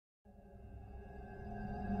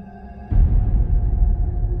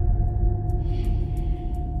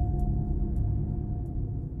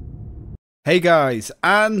Hey guys,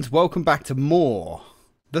 and welcome back to more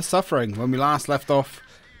The Suffering. When we last left off,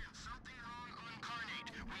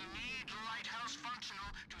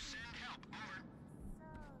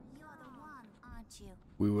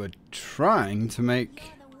 we were trying to make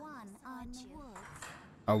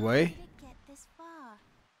our way.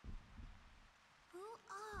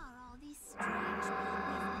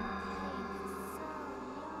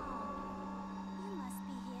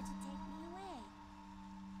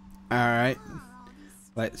 Alright,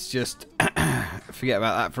 let's just forget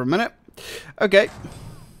about that for a minute. Okay.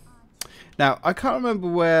 Now, I can't remember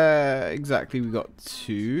where exactly we got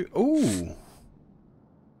to. Ooh.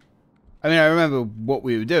 I mean, I remember what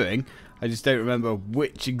we were doing. I just don't remember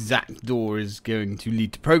which exact door is going to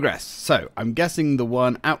lead to progress. So, I'm guessing the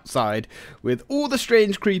one outside with all the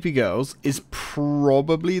strange, creepy girls is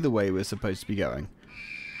probably the way we're supposed to be going.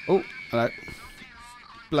 Oh, hello.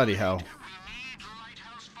 Bloody hell.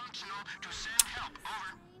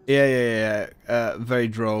 Yeah. Very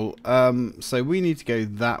droll. So we need to go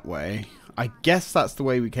that way. I guess that's the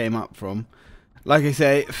way we came up from. Like I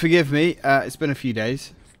say, forgive me. It's been a few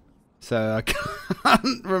days, so I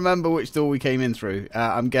can't remember which door we came in through.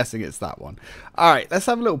 I'm guessing it's that one. All right, let's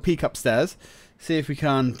have a little peek upstairs. See if we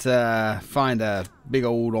can't find a big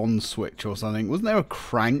old on switch or something. Wasn't there a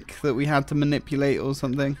crank that we had to manipulate or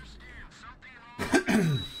something?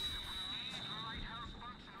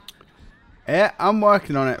 Yeah, I'm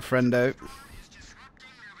working on it, friendo.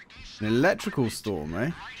 An electrical storm,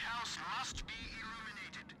 eh?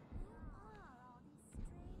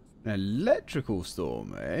 An electrical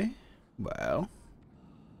storm, eh? Well,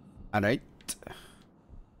 alright.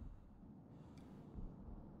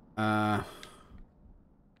 Are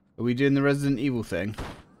we doing the Resident Evil thing?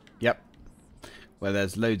 Yep. Where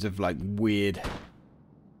there's loads of like weird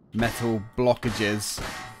metal blockages.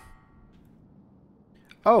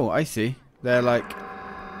 Oh, I see. They're like,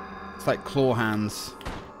 it's like claw hands.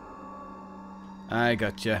 I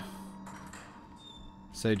gotcha.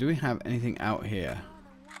 So do we have anything out here?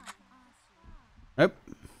 Nope.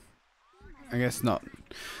 I guess not.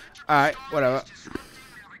 Alright, whatever.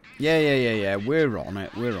 Yeah. We're on it.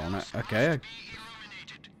 Okay.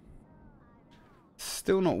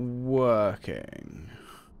 Still not working.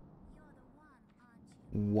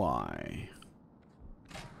 Why?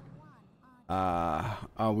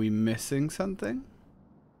 Are we missing something?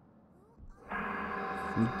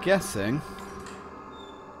 I'm guessing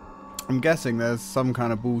there's some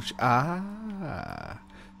kind of bullshit. Some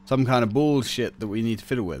kind of bullshit that we need to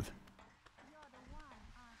fiddle with.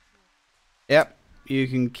 Yep, you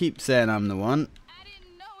can keep saying I'm the one. I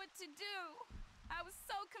didn't know what to do. I was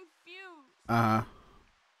so confused. I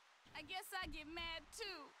guess I get mad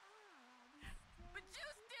too. But you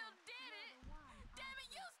still did it. Damn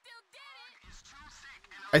it, you still did it.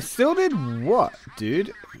 I still did what,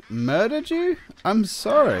 dude? Murdered you? I'm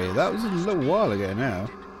sorry, that was a little while ago now.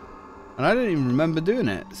 And I don't even remember doing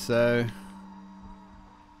it, so...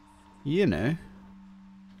 You know.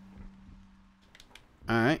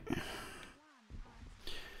 Alright.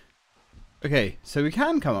 Okay, so we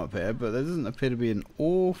can come up here, but there doesn't appear to be an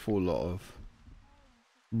awful lot of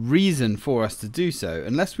reason for us to do so.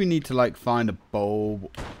 Unless we need to, like, find a bulb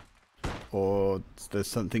or there's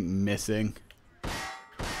something missing.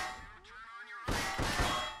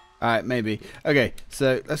 Alright, maybe. Okay,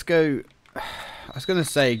 so let's go. I was going to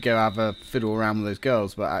say go have a fiddle around with those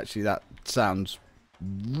girls, but actually that sounds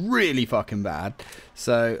really fucking bad.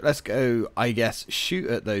 So let's go, I guess, shoot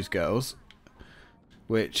at those girls.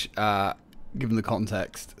 Which, given the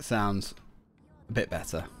context, sounds a bit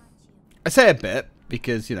better. I say a bit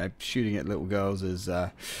because, you know, shooting at little girls is,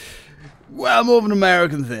 well, more of an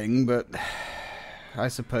American thing, but I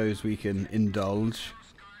suppose we can indulge.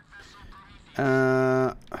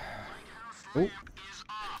 Oh,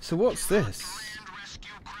 so what's this?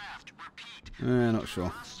 Not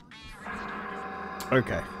sure.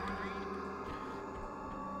 Okay.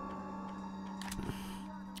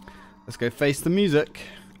 Let's go face the music.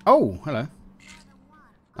 Oh, hello.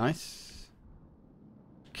 Nice.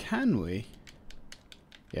 Can we?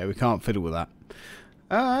 Yeah, we can't fiddle with that.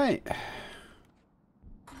 Alright.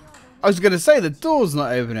 I was going to say the door's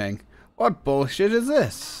not opening. What bullshit is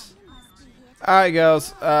this? Alright,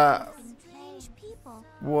 girls.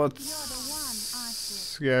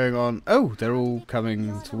 What's going on? Oh, they're all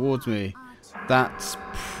coming towards me. That's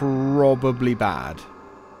probably bad.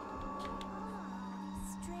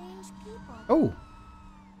 Oh.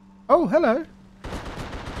 Oh, hello.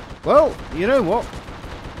 Well, you know what?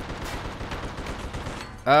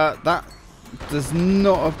 That does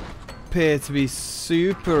not appear to be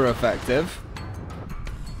super effective.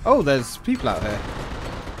 Oh, there's people out here.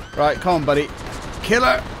 Right, come on, buddy. Kill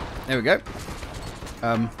her. There we go.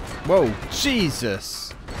 Whoa.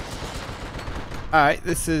 Jesus. Alright,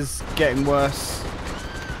 this is getting worse.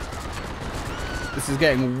 This is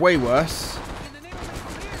getting way worse.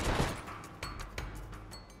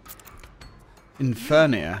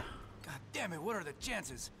 Infernia. God damn it, what are the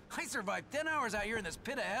chances? I survived 10 hours out here in this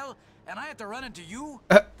pit of hell, and I had to run into you?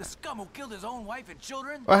 The scum who killed his own wife and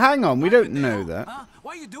children? Well, hang on, we don't know that. Huh?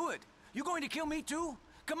 Why you do it? You going to kill me too?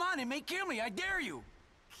 Come on, inmate, kill me, I dare you!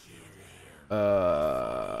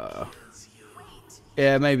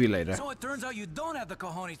 Yeah, maybe later. So it turns out you don't have the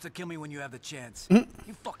cojones to kill me when you have the chance. Mm.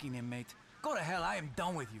 You fucking inmate. Go to hell, I am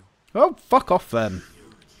done with you. Oh, fuck off then.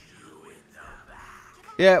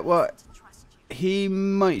 Yeah, well, he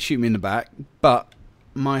might shoot me in the back, but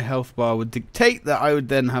my health bar would dictate that I would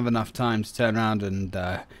then have enough time to turn around and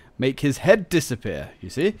make his head disappear, you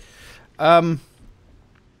see?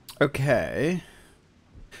 Okay.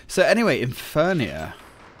 So anyway, Infernia.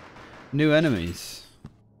 New enemies.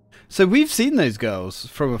 So we've seen those girls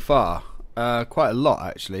from afar. Quite a lot,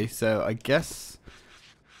 actually. So I guess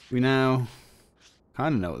we now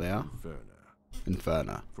kind of know what they are.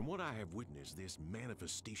 Inferna. From what I have witnessed, this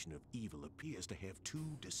manifestation of evil appears to have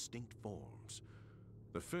two distinct forms.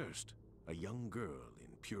 The first, a young girl in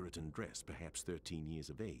Puritan dress, perhaps 13 years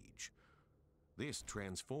of age. This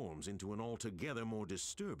transforms into an altogether more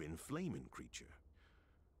disturbing flaming creature.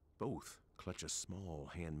 Both clutch a small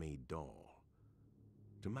handmade doll.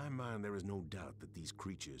 To my mind, there is no doubt that these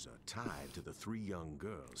creatures are tied to the three young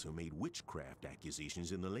girls who made witchcraft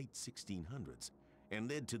accusations in the late 1600s and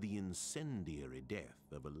led to the incendiary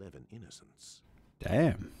death of 11 innocents.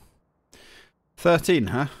 Damn. 13,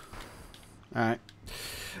 huh? Alright.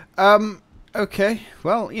 Okay.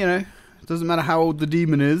 Well, you know, it doesn't matter how old the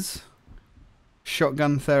demon is.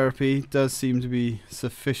 Shotgun therapy does seem to be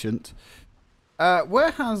sufficient.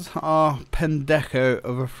 Where has our pendejo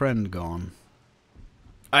of a friend gone?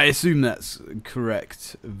 I assume that's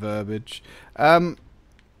correct verbiage. Alright,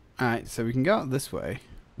 so we can go out this way.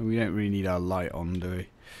 We don't really need our light on, do we?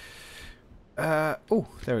 Oh,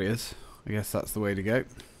 there he is. I guess that's the way to go.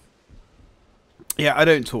 Yeah, I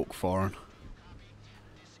don't talk foreign.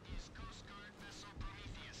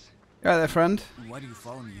 You right there, friend? Why do you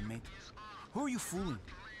follow me, inmate? Who are you fooling?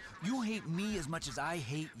 You hate me as much as I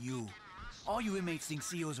hate you. All you inmates think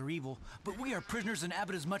CEOs are evil, but we are prisoners in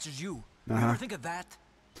Abbott as much as you. You ever think of that?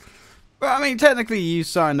 Well, I mean, technically you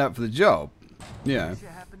signed up for the job. Yeah. When shit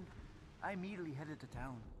happened, I immediately headed to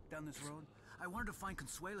town, down this road. I wanted to find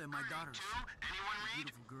Consuela and my daughters.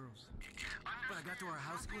 Beautiful girls. But I got to our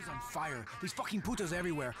house, it was on fire. These fucking putas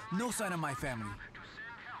everywhere. No sign of my family.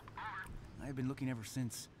 I've been looking ever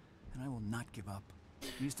since, and I will not give up.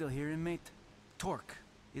 You still here, inmate? Torque.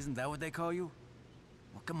 Isn't that what they call you?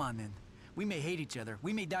 Well, come on then. We may hate each other.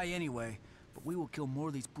 We may die anyway. But we will kill more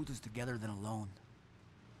of these putas together than alone.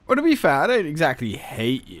 Well, to be fair, I don't exactly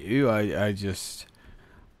hate you. I just...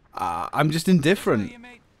 I'm just indifferent.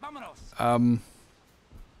 I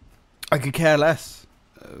could care less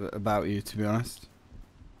about you, to be honest.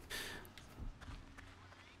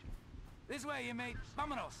 This way, inmate.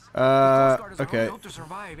 Vámonos. Okay. Hope to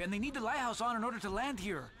survive, and they need the lighthouse on in order to land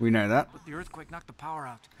here. We know that. But the earthquake knocked the power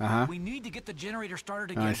out. We need to get the generator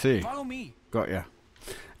started again. I see. Follow me. Got ya.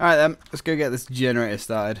 Alright then, let's go get this generator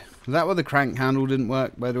started. Was that why the crank handle didn't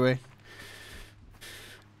work, by the way?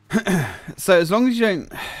 So, as long as you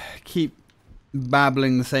don't keep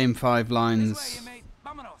babbling the same 5 lines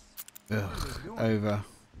over.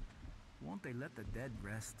 Won't they let the dead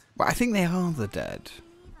rest? Well, I think they are the dead.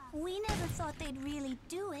 We never thought they'd really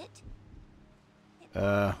do it.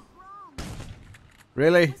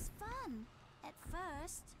 Really? It was fun at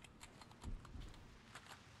first.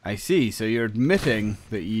 I see, so you're admitting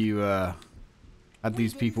that you had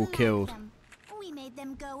these people killed. We made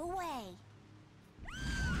them go away.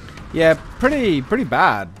 Yeah, pretty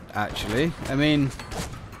bad, actually. I mean,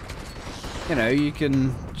 you know, you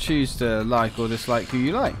can choose to like or dislike who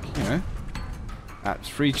you like, you know. That's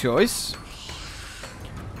free choice.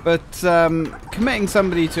 But committing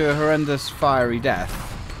somebody to a horrendous fiery death,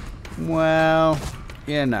 well,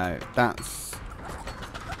 you know, that's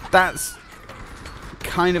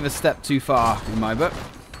kind of a step too far in my book.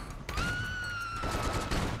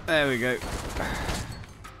 There we go.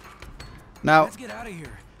 Now, let's get out of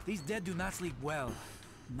here. These dead do not sleep well.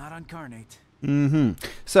 Not on carnate.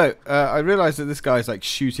 So, I realised that this guy's like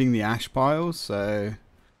shooting the ash piles, so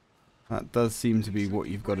that does seem to be what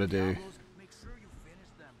you've got to do.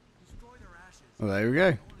 Well, there we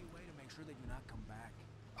go.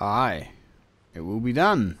 Aye. It will be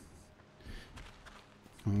done.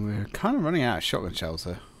 We're kind of running out of shotgun shells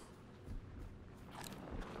here.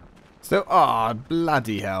 So,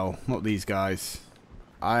 bloody hell. Not these guys.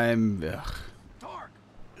 Ugh. Torque,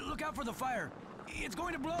 look out for the fire. It's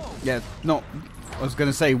going to blow. Yeah, not... I was going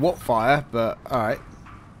to say what fire, but alright.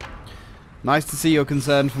 Nice to see you're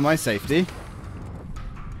concerned for my safety.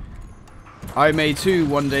 I may too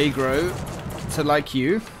one day grow to like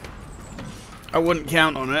you. I wouldn't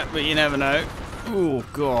count on it, but you never know. Oh,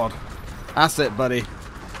 God. That's it, buddy.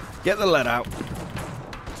 Get the lead out.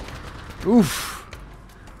 Oof.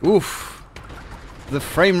 Oof. The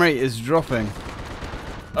frame rate is dropping.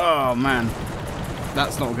 Oh, man.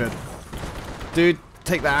 That's not good. Dude,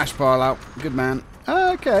 take that ash pile out. Good man.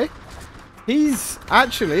 Okay. He's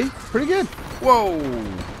actually pretty good. Whoa.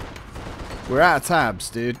 We're out of tabs,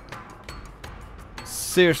 dude.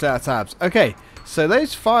 Seriously out of tabs. Okay, so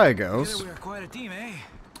those fire girls... We are quite a team,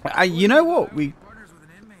 eh? You know what? We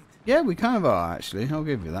Yeah, we kind of are, actually. I'll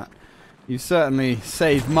give you that. You've certainly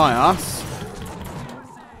saved my ass.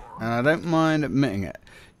 And I don't mind admitting it.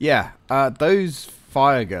 Yeah, those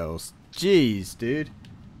fire girls. Jeez, dude.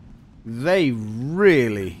 They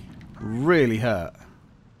really, really hurt.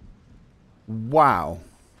 Wow.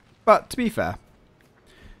 But, to be fair,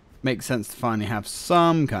 makes sense to finally have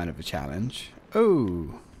some kind of a challenge.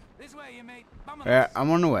 Oh. This way, you mate. Yeah,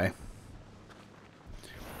 I'm on the way.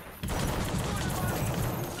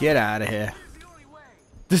 Get out of here.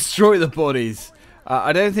 Destroy the bodies.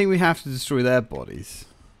 I don't think we have to destroy their bodies.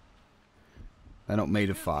 They're not made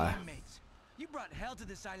of fire. You brought hell to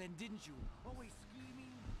this island, didn't you? Always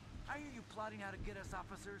scheming. I hear you plotting how to get us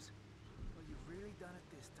officers. Well, you've really done it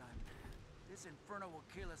this time. This inferno will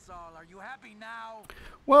kill us all. Are you happy now?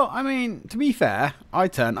 Well, I mean, to be fair, I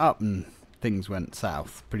turned up and things went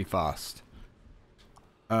south pretty fast.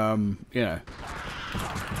 You know.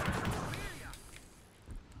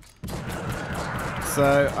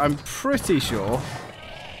 So, I'm pretty sure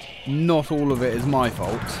not all of it is my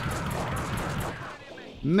fault.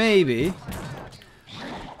 Maybe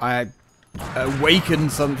I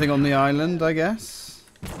awakened something on the island, I guess.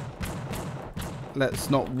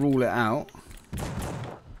 Let's not rule it out.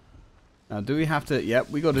 Now, do we have to...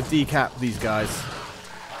 Yep, we got to decap these guys.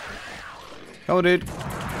 Oh, dude.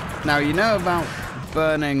 Now, you know about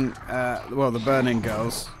burning... well, the burning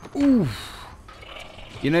girls. Ooh.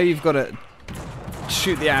 You know you've got to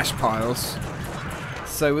shoot the ash piles.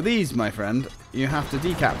 So with these, my friend, you have to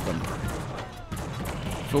decap them.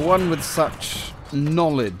 For one with such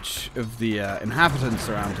knowledge of the inhabitants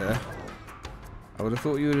around here, I would have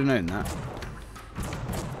thought you would have known that.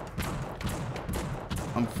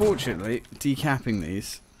 Unfortunately, decapping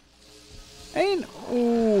these ain't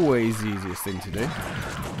always the easiest thing to do.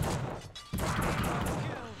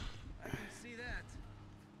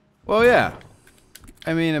 Well, yeah.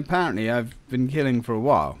 I mean, apparently I've been killing for a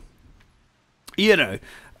while. You know,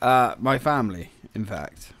 my family, in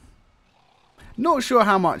fact. Not sure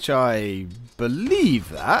how much I believe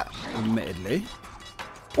that, admittedly.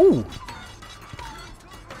 Ooh.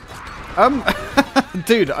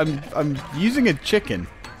 Dude, I'm using a chicken.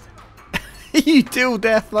 You deal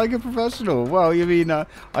death like a professional. Well, you mean I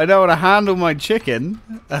know how to handle my chicken?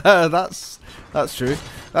 That's true.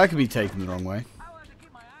 That could be taken the wrong way.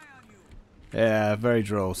 Yeah, very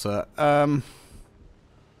droll, sir.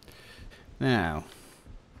 Now.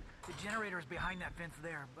 The generator's behind that fence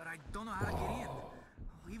there, but I don't know how to get in.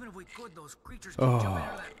 Even if we could, those creatures can jump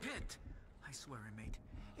out of that pit. I swear, mate,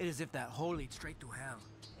 it is as if that hole leads straight to hell.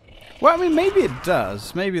 Well, I mean, maybe it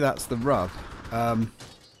does. Maybe that's the rub. Not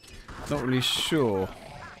really sure.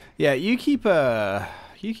 Yeah, you keep a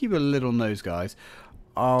little nose, guys.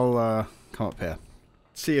 I'll come up here.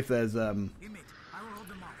 See if there's Hey, mate, I will hold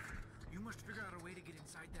them off. You must figure out a way to get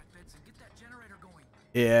inside that fence and get that generator going.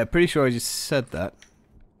 Yeah, pretty sure I just said that.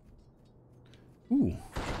 Ooh.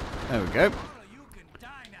 There we go. You can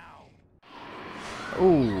die now.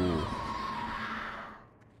 Ooh.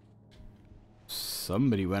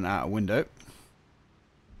 Somebody went out a window.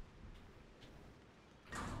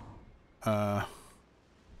 Alright.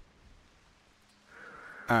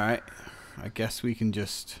 I guess we can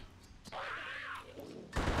just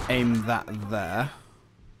aim that there.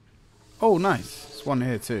 Oh, nice. There's one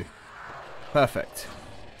here too. Perfect.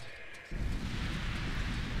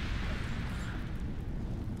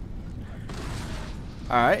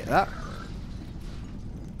 Alright, that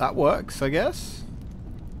works, I guess.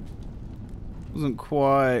 Wasn't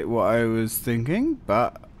quite what I was thinking,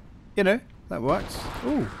 but, you know, that works.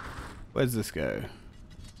 Ooh, where's this go?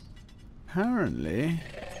 Apparently,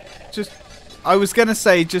 I was going to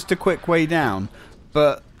say just a quick way down,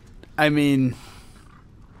 but, I mean,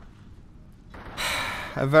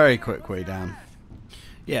 a very quick way down.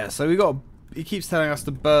 Yeah, so we got a he keeps telling us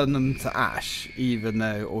to burn them to ash, even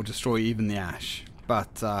though, or destroy even the ash.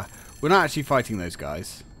 But we're not actually fighting those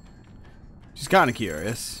guys. Which is kind of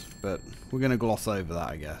curious, but we're going to gloss over that,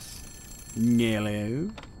 I guess. Hello.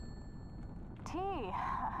 T,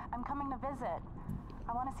 I'm coming to visit.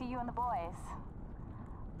 I want to see you and the boys.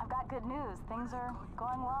 I've got good news. Things are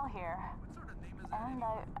going well here. And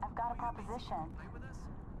I've got a proposition.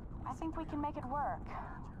 I think we can make it work.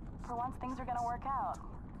 For once, things are gonna work out.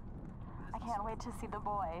 I can't wait to see the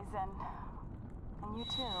boys, and you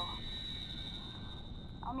too.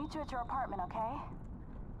 I'll meet you at your apartment, okay?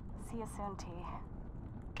 See you soon, T.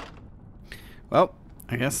 Well,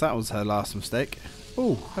 I guess that was her last mistake.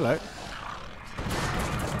 Oh, hello.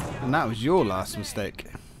 And that was your last mistake.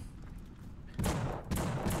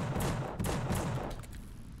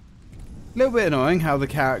 A little bit annoying how the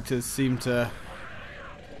characters seem to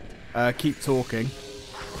keep talking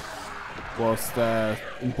whilst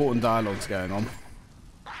important dialogue's going on.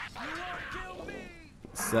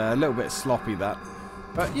 It's a little bit sloppy, that.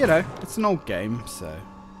 But, you know, it's an old game, so...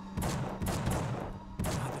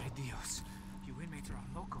 Madre Dios, you inmates are on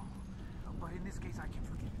local. But in this case, I can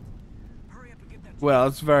forgive it. Hurry up and get that... Well,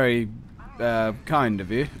 it's very kind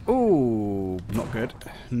of you. Ooh, not good.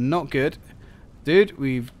 Not good. Dude,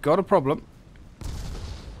 we've got a problem.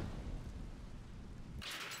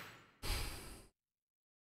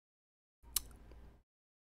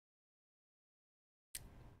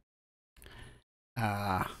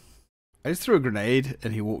 I just threw a grenade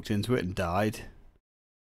and he walked into it and died.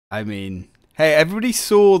 I mean, hey, everybody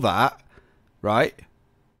saw that, right?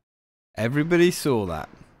 Everybody saw that.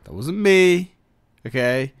 That wasn't me,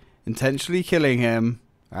 okay? Intentionally killing him,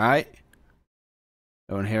 alright?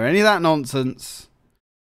 Don't want to hear any of that nonsense.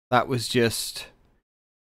 That was just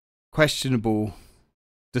questionable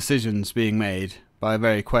decisions being made by a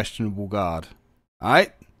very questionable guard.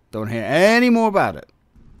 Alright? Don't want to hear any more about it.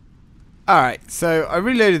 Alright, so I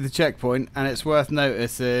reloaded the checkpoint, and it's worth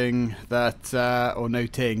noticing that, or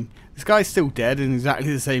noting, this guy's still dead in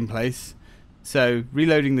exactly the same place. So,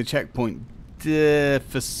 reloading the checkpoint,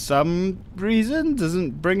 for some reason,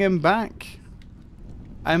 doesn't bring him back.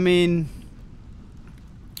 I mean,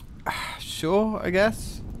 sure, I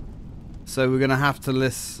guess. So we're going to have to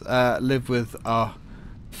live with our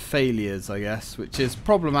failures, I guess, which is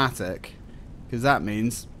problematic, because that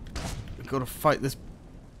means we've got to fight this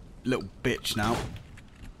little bitch now.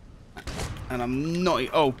 And I'm not...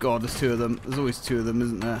 Oh god, there's two of them. There's always two of them,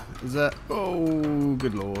 isn't there? Is there? Oh,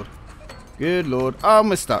 good lord. Good lord. Oh,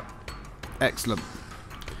 we're stuck. Excellent.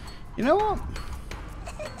 You know what?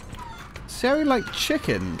 See how we like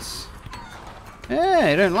chickens?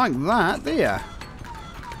 Yeah, you don't like that, do ya?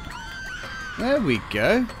 There we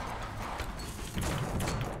go.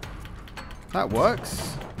 That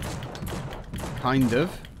works. Kind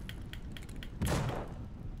of.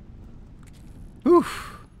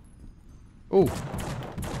 Oof. Oh.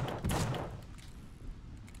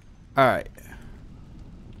 Alright.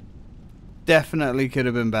 Definitely could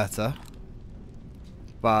have been better.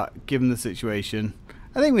 But given the situation,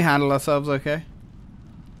 I think we handled ourselves okay.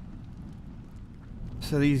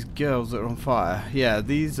 So these girls that are on fire. Yeah,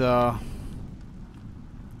 these are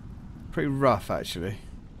pretty rough actually.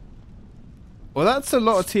 Well, that's a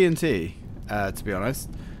lot of TNT, to be honest.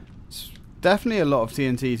 It's definitely a lot of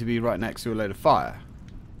TNT to be right next to a load of fire.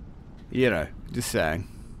 You know, just saying.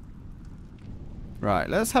 Right,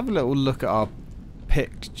 let's have a little look at our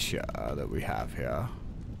picture that we have here.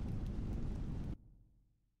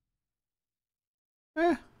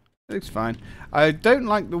 Eh, looks fine. I don't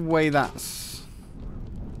like the way that's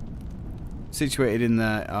situated in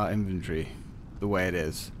our inventory, the way it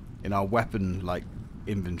is in our weapon-like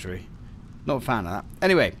inventory. Not a fan of that.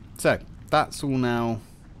 Anyway, so that's all now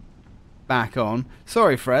back on.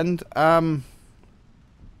 Sorry, friend.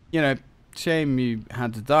 You know, shame you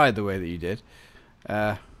had to die the way that you did.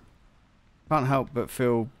 Can't help but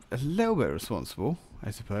feel a little bit responsible,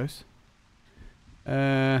 I suppose.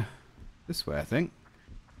 This way, I think.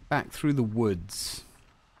 Back through the woods.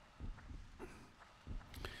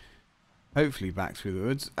 Hopefully back through the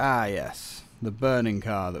woods. Ah, yes. The burning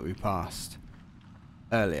car that we passed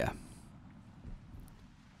earlier.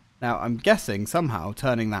 Now, I'm guessing somehow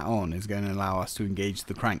turning that on is going to allow us to engage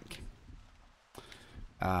the crank.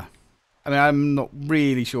 I mean, I'm not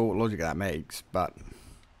really sure what logic that makes, but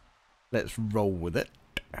let's roll with it.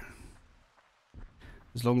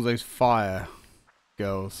 As long as those fire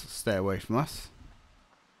girls stay away from us,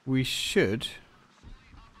 we should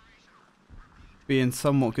be in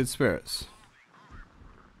somewhat good spirits.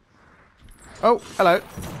 Oh, hello.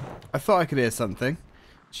 I thought I could hear something.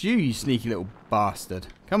 It's you, you sneaky little bastard.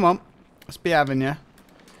 Come on. Let's be having ya.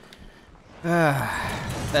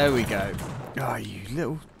 There we go. Oh, you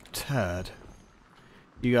little turd.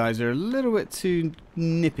 You guys are a little bit too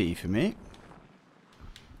nippy for me.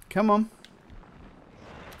 Come on.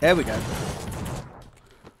 There we go.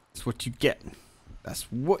 That's what you get. That's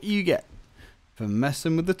what you get for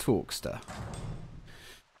messing with the Talkster.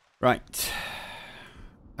 Right.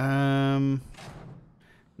 Now,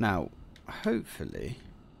 hopefully,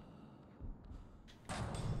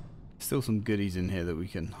 still some goodies in here that we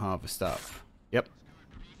can harvest up. Yep.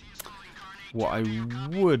 What I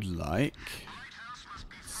would like,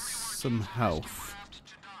 some health.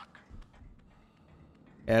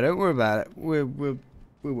 Yeah, don't worry about it. We're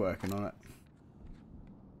working on it.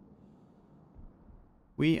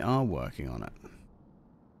 We are working on it.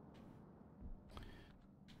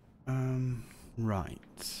 Right.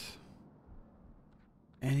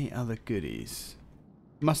 Any other goodies?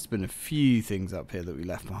 Must have been a few things up here that we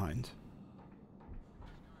left behind.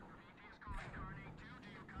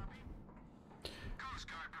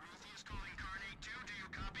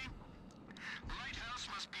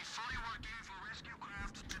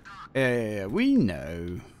 Yeah, we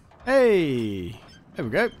know. Hey! There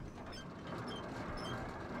we go.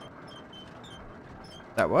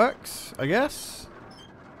 That works, I guess.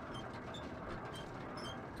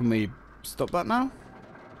 Can we stop that now?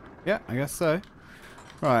 Yeah, I guess so.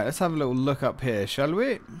 Right, let's have a little look up here, shall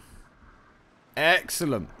we?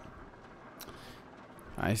 Excellent.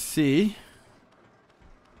 I see.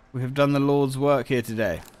 We have done the Lord's work here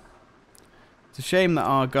today. It's a shame that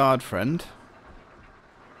our guard friend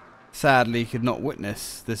sadly could not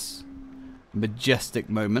witness this majestic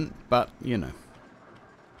moment, but you know,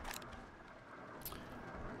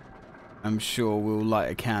 I'm sure we'll light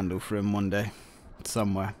a candle for him one day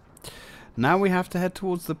somewhere. Now we have to head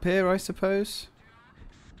towards the pier, I suppose.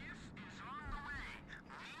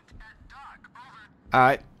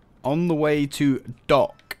 Alright, on the way to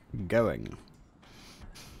dock. Going.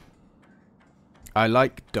 I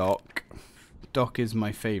like dock. Dock is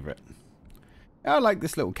my favourite. I like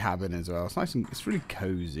this little cabin as well. It's nice and it's really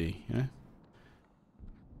cozy, you know.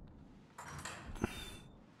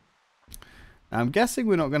 I'm guessing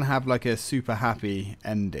we're not going to have like a super happy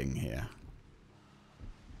ending here.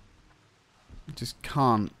 I just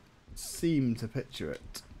can't seem to picture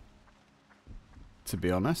it, to be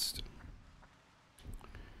honest.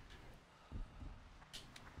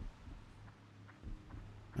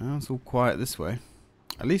 Oh, it's all quiet this way.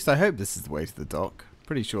 At least I hope this is the way to the dock.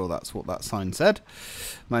 Pretty sure that's what that sign said.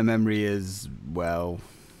 My memory is, well,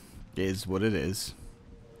 is what it is.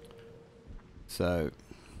 So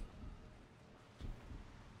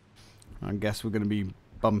I guess we're going to be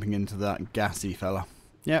bumping into that gassy fella.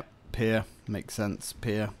 Yep, pier. Makes sense,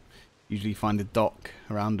 pier. Usually find a dock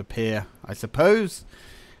around a pier, I suppose.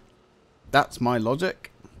 That's my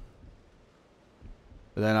logic.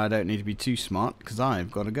 But then I don't need to be too smart because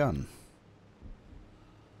I've got a gun.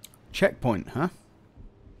 Checkpoint, huh?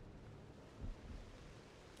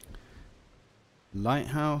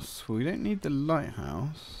 Lighthouse. Well, we don't need the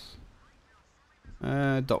lighthouse.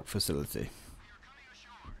 Dock facility.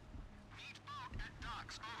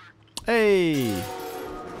 Hey!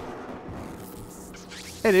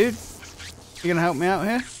 Hey, dude. You gonna help me out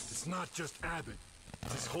here? It's not just Abbott.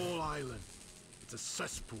 It's this whole island. It's a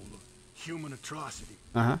cesspool of human atrocity.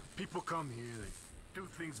 Uh-huh. People come here, they do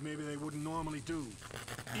things maybe they wouldn't normally do.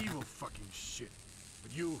 Evil fucking shit.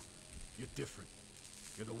 But you're different.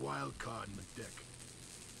 You're the wild card in the deck.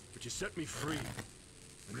 But you set me free.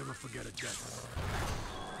 I never forget a debt.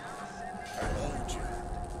 I warned you.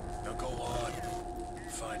 Now go on.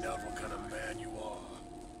 Find out what kind of man you are.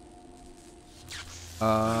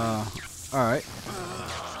 Alright.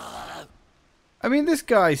 I mean, this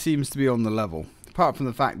guy seems to be on the level. Apart from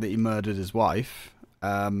the fact that he murdered his wife.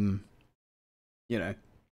 You know.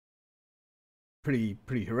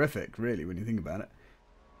 Pretty horrific, really, when you think about it.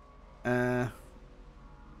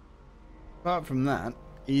 Apart from that,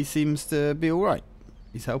 he seems to be alright.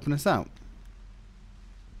 He's helping us out.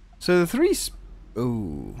 So the three...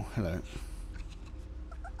 Ooh, hello.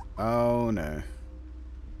 Oh, no.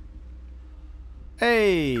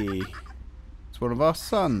 Hey! It's one of our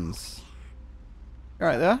sons.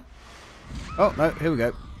 Right there. Oh, no, here we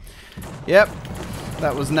go. Yep.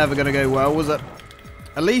 That was never going to go well, was it?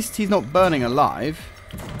 At least he's not burning alive.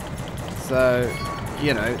 So,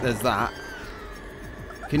 you know, there's that.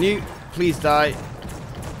 Can you please die?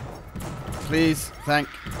 Please, thank.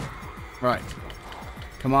 Right.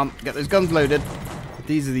 Come on, get those guns loaded.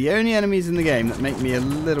 These are the only enemies in the game that make me a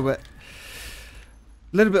little bit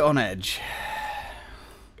on edge.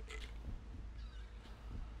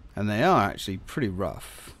 And they are actually pretty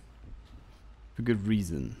rough. For good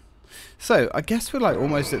reason. So, I guess we're like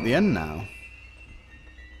almost at the end now.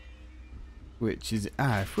 Which is...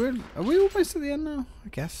 are we almost at the end now? I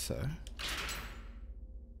guess so.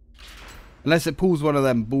 Unless it pulls one of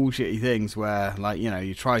them bullshitty things where, like, you know,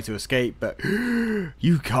 you try to escape, but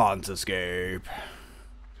you can't escape.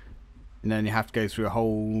 And then you have to go through a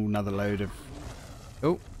whole nother load of...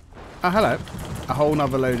 Oh, hello. A whole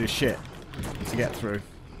nother load of shit to get through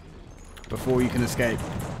before you can escape.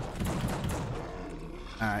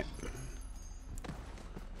 Alright.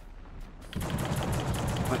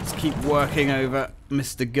 Let's keep working over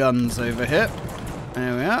Mr. Guns over here.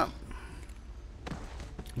 There we are.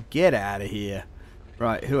 Get out of here.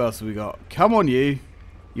 Right, who else have we got? Come on, you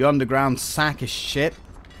underground sack of shit.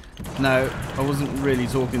 No, I wasn't really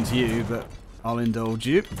talking to you, but I'll indulge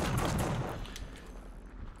you.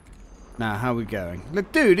 Now, how are we going?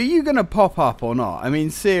 Look, dude, are you going to pop up or not? I mean,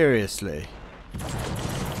 seriously.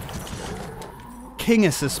 King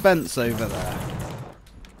of suspense over there.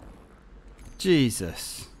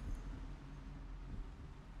 Jesus.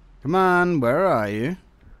 Come on, where are you?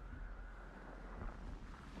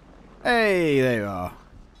 Hey, there you are.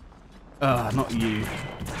 Ah, not you.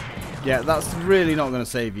 Yeah, that's really not going to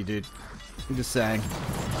save you, dude. I'm just saying.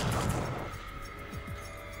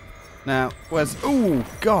 Now, where's... Oh,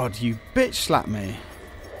 God, you bitch slapped me.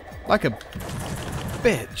 Like a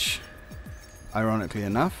bitch. Ironically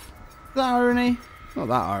enough. Is that irony? Not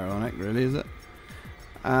that ironic, really, is it?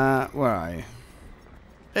 Where are you?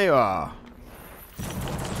 There you are.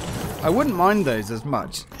 I wouldn't mind those as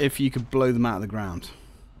much if you could blow them out of the ground.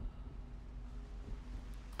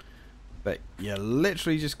 But you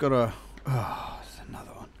literally just gotta... Oh, there's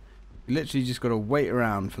another one. You literally just gotta wait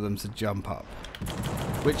around for them to jump up.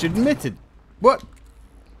 Which admitted... What?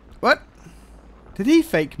 What? Did he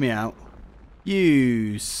fake me out?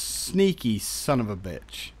 You sneaky son of a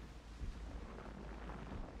bitch.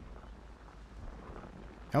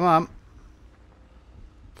 Come on.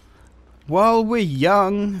 While we're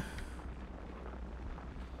young...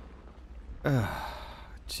 Ugh,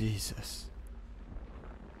 Jesus.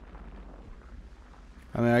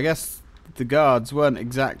 I mean, I guess the guards weren't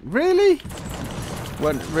really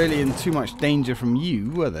in too much danger from you,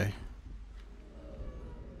 were they?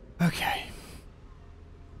 Okay.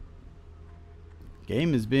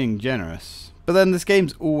 Game is being generous. But then this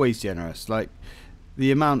game's always generous. Like,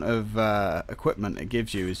 the amount of equipment it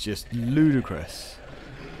gives you is just ludicrous.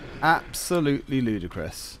 Absolutely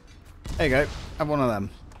ludicrous. There you go. Have one of them.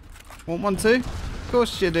 Want one too? Of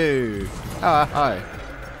course you do. Ah, hi.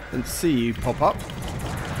 Didn't see you pop up.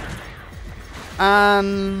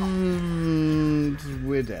 And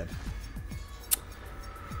we're dead.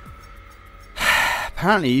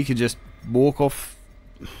 Apparently you could just walk off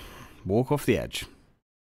the edge.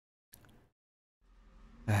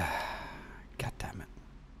 God damn it.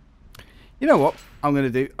 You know what I'm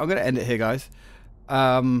going to do? I'm going to end it here, guys.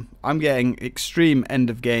 I'm getting extreme end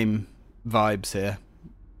of game vibes here.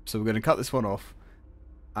 So we're going to cut this one off.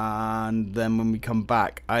 And then when we come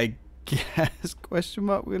back, I guess, question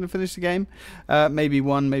mark, we're going to finish the game. Maybe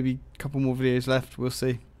a couple more videos left. We'll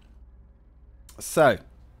see. So,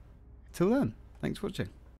 till then, thanks for watching.